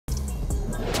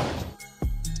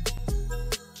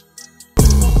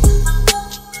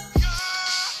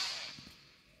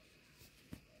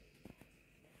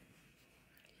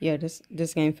Yeah, this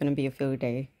game finna be a field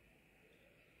day.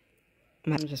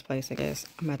 I'm just place, I guess.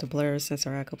 I'm at the blur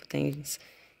censor a couple things.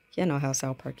 You know how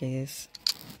South Park is.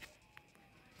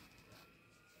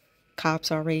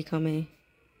 Cops already coming.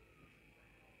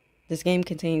 This game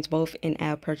contains both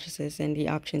in-app purchases and the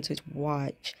option to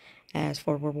watch ads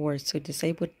for rewards. To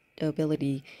disable the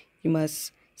ability, you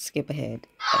must skip ahead.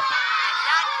 Not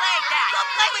play that. Go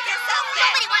play with yourself then.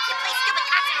 Nobody wants to play stupid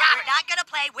cops and robbers. We're not gonna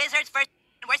play Wizards first.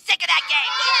 We're sick of that game.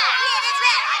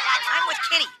 Yeah, I'm with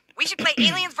Kitty. We should play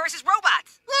Aliens versus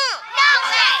Robots. No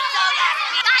way! So last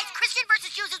week. Guys, Christian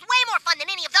versus Jews is way more fun than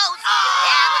any of those.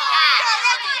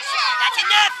 That's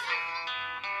enough.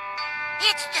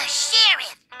 It's the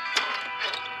sheriff.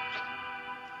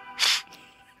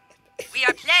 We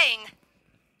are playing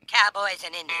Cowboys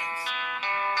and Indians.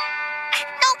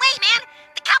 No way, man!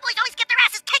 The Cowboys always get their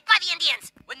asses kicked by the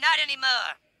Indians. Well, not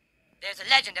anymore. There's a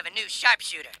legend of a new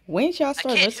sharpshooter. When y'all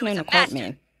start kid listening who to is a master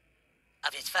Cartman?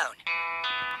 Of his phone.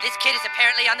 This kid is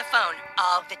apparently on the phone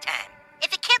all the time.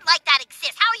 If a kid like that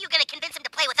exists, how are you going to convince him to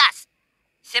play with us?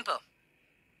 Simple.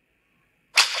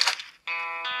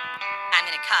 I'm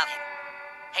gonna call him.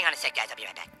 Hang on a sec, guys. I'll be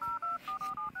right back.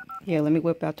 Yeah, let me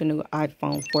whip out the new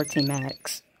iPhone 14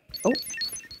 Max. Oh.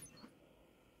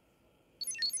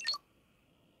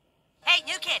 Hey,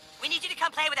 new kid. We need you to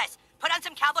come play with us. Put on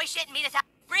some cowboy shit and meet us out.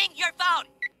 Bring your phone.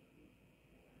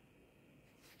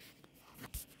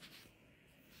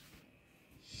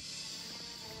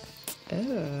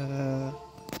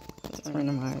 Let's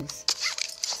randomize.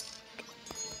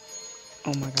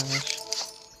 Oh my gosh.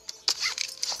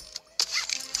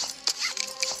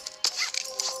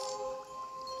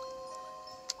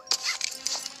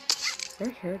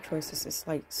 Their hair choices is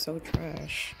like so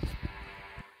trash.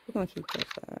 We're gonna keep with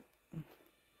that.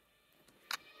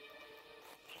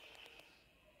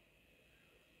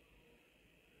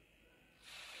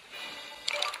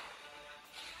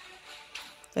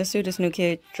 Let's do this, new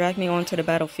kid. Drag me onto the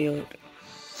battlefield.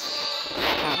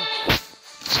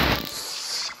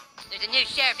 There's a new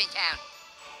sheriff in town.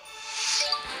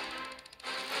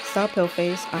 Stop,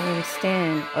 Pillface. I am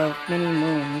Stan of many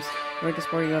moons.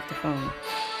 Greatest warrior of the phone.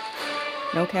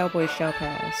 No cowboy shall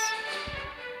pass.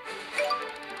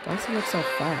 Why does he look so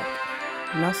fat?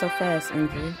 Not so fast,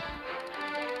 Andrew.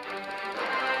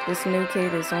 This new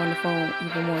kid is on the phone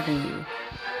even more than you.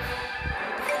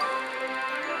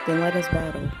 Then let us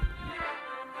battle.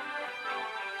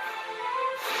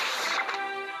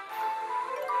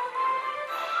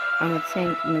 I'm a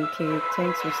tank, new kid.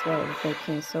 Tanks are slow, but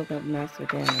can soak up massive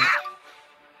damage.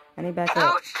 I need back up.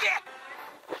 Oh, shit!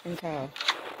 And cow.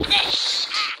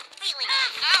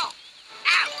 Ow!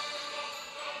 Ow!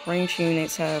 Range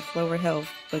units have lower health,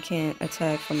 but can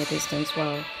attack from a distance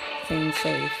while staying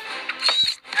safe.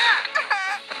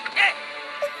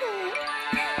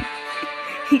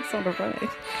 He's on the run.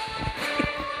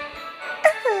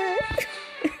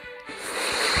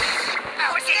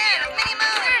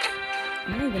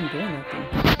 I'm not even doing nothing.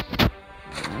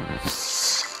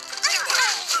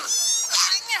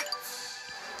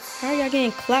 How are y'all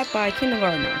getting clapped by a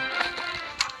kindergartner?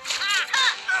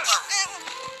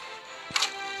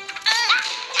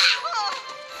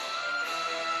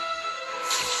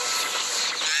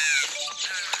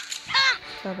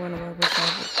 Cowboy in a rubber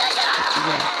cowboy.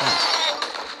 Yeah.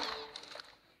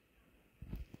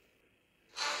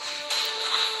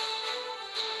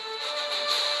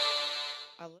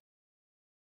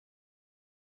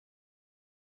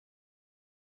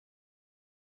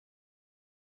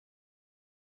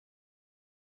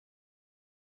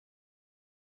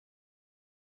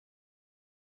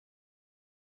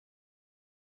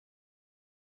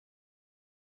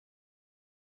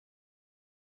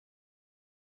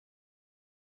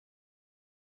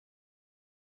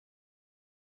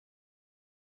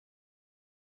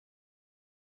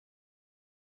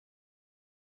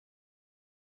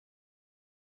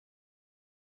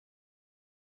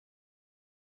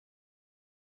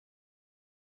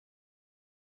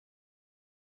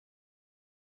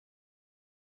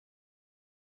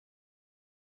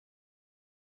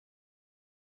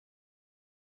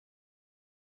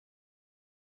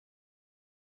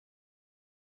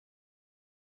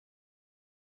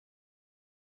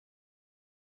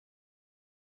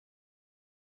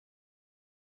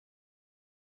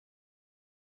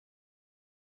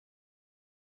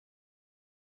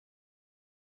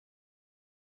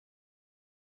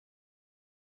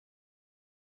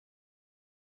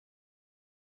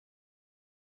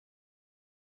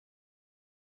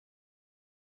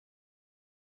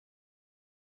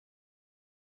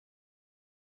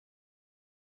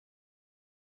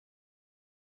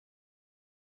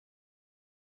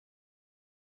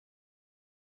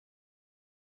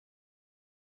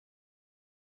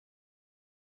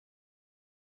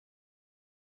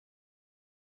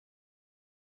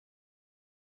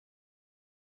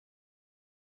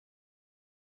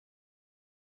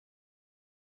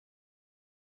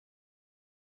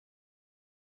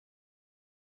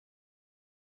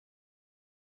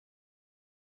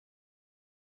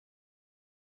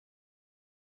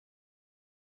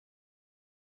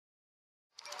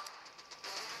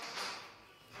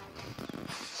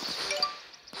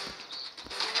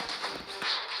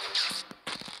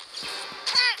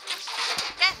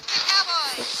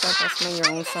 stop busting your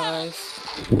own size.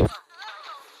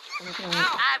 Okay.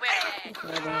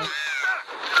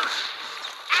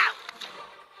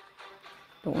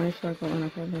 The orange circle on a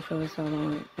person shows how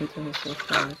long until his first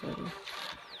star is ready.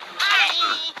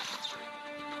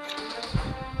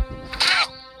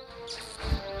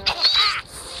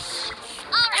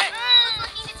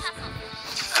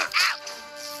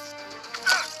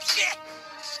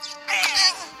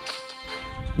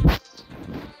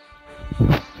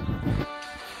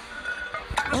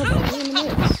 Oh, they're in the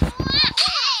mix.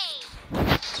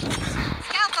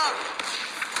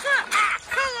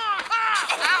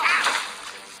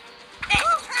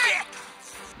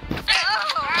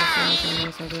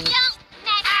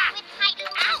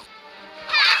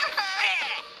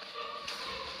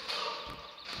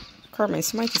 Cartman,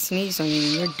 somebody can sneeze on you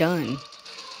and you're done.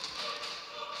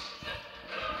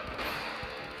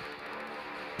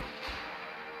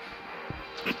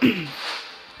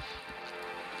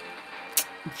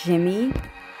 Jimmy,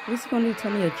 what's going to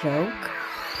tell me a joke?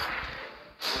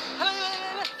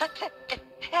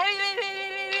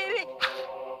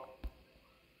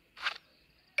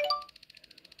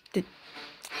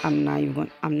 I'm not even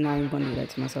going to do that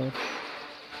to myself.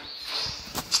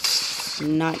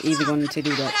 I'm not even going to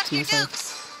do that to myself.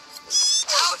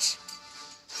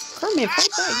 Cartman, fight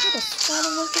back. You're the father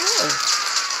of the world.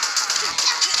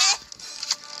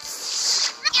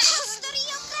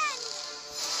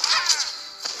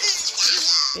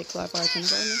 Big clap, I can go.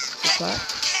 Big clap.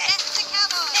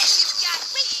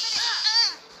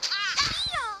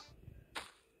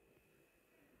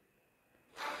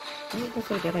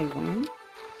 What did I win?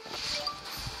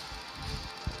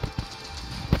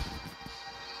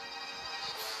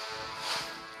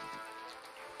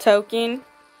 Token.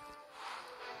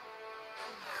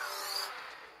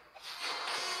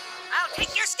 I'll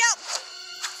take your scalp.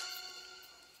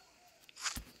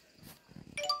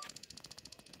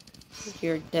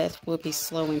 Your death will be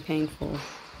slow and painful.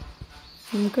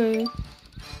 Okay.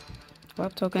 Well,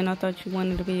 Token, I thought you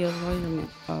wanted to be a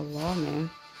lawman.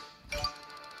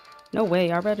 No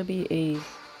way, I'd rather be a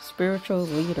spiritual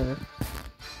leader.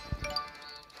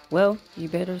 Well, you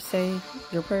better say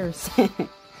your prayers.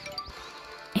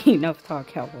 Enough talk,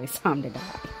 cowboy. It's time to die.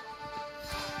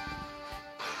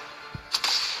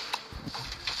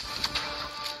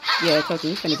 Yeah, Token,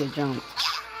 you finna get jumped.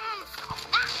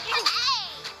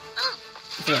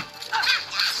 Yeah.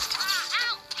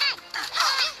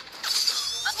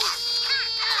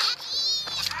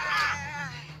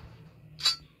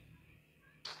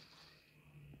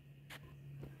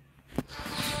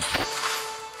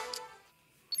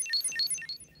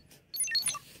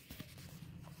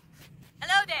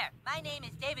 Hello there. My name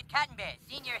is David Cottonbear,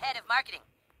 Senior Head of Marketing.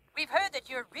 We've heard that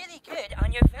you're really good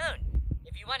on your phone.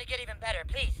 If you want to get even better,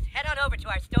 please head on over to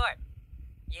our store.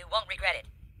 You won't regret it.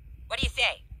 What do you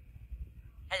say?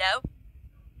 Hello?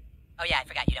 Oh yeah, I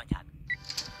forgot you don't talk.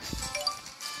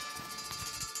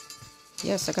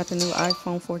 Yes, I got the new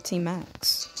iPhone 14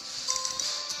 Max.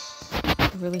 I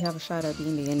really have a shot at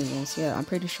beating the Indians. Yeah, I'm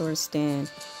pretty sure Stan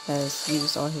has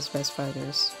used all his best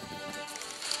fighters.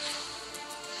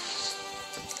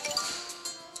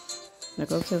 Now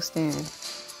go kill Stan.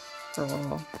 For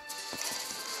all.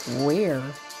 Where?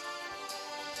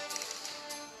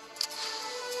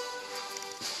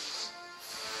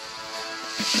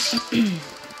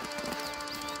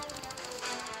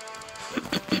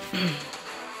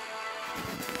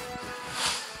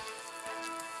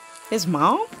 His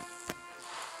mom?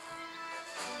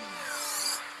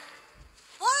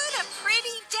 What a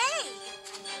pretty day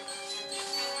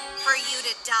for you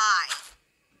to die.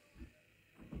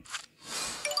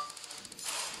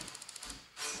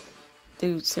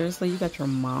 Dude, seriously, you got your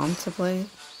mom to play?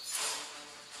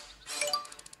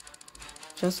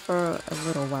 Just for a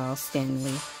little while,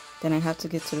 Stanley. Then I have to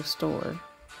get to the store.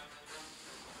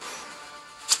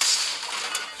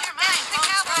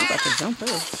 I'm about to jump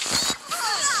her.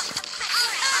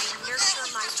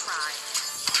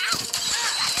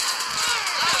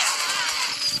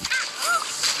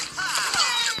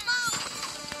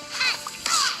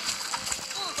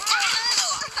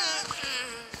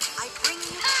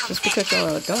 Just because you're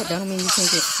an adult, that don't mean you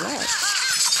can't get slapped.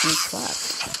 And slapped.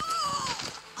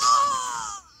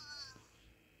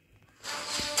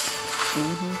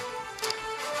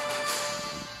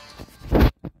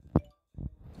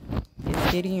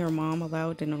 Is getting your mom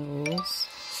allowed in the rules?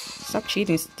 Stop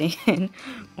cheating, Stan.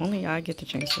 Only I get to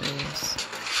change the rules.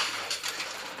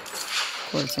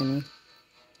 Poor Timmy.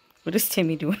 What is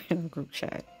Timmy doing in a group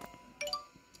chat?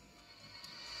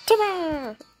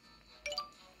 Timmy!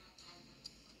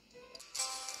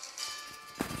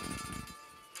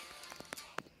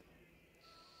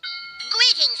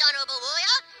 Greetings, honorable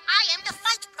warrior. I am the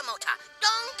fight promoter,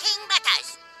 Don King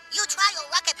Butters. You try your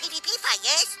luck at PvP fight,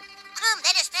 yes? Come,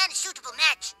 let us stand a suitable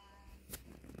match.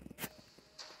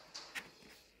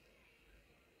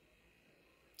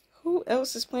 Who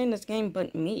else is playing this game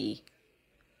but me?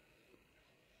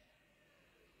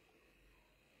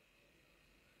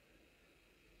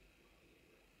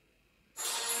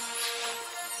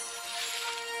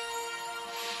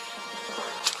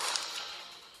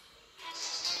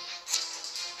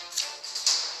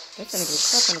 They're gonna get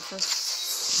stuck in the first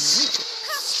minute.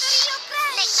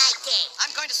 Make my day.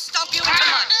 I'm going to stomp you into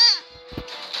mud.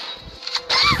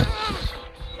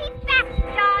 Keep back,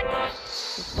 dog.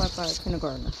 It's played by a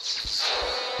kindergartner.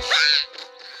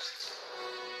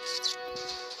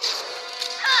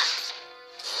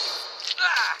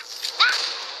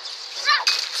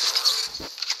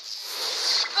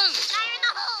 Fire in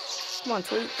the hole. Come on,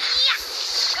 Tweet. Okay,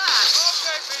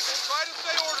 people, try to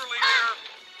stay orderly here.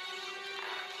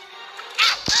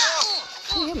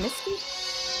 Oh, yeah, Misty.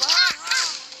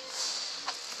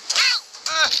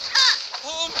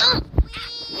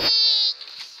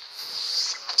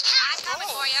 I'm coming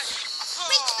for you.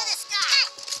 Reach for the sky.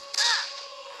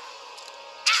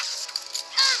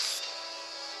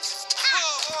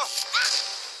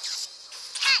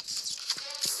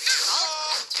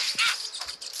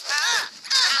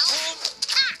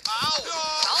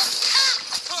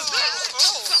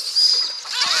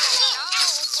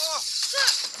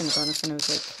 Kindergartner finna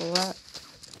get clapped.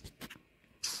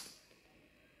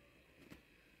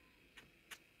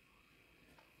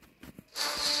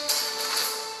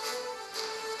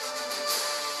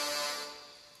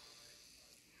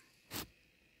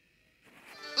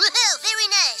 Woohoo, very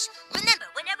nice. Remember,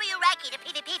 whenever you're Rocky to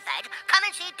PvP fight, come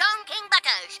and see Don King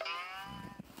Butters.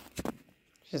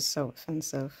 Just so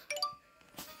offensive.